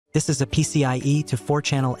This is a PCIe to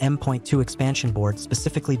 4-channel M.2 expansion board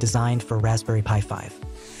specifically designed for Raspberry Pi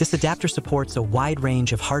 5. This adapter supports a wide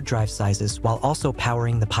range of hard drive sizes while also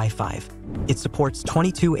powering the Pi 5. It supports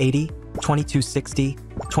 2280, 2260,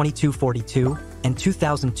 2242, and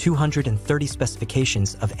 2230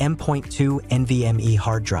 specifications of M.2 NVMe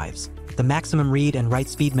hard drives. The maximum read and write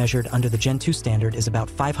speed measured under the Gen 2 standard is about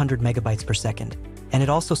 500 megabytes per second, and it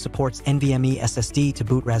also supports NVMe SSD to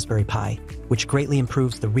boot Raspberry Pi, which greatly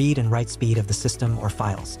improves the read and write speed of the system or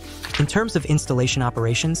files. In terms of installation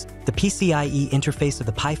operations, the PCIe interface of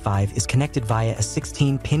the Pi 5 is connected via a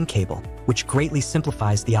 16-pin cable, which greatly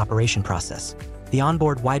simplifies the operation process. The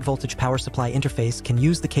onboard wide-voltage power supply interface can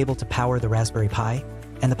use the cable to power the Raspberry Pi,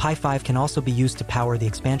 and the Pi 5 can also be used to power the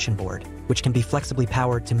expansion board, which can be flexibly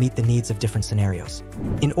powered to meet the needs of different scenarios.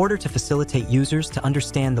 In order to facilitate users to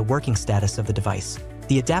understand the working status of the device,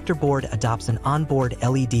 the adapter board adopts an onboard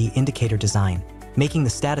LED indicator design, making the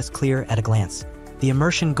status clear at a glance. The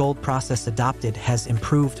immersion gold process adopted has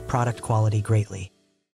improved product quality greatly.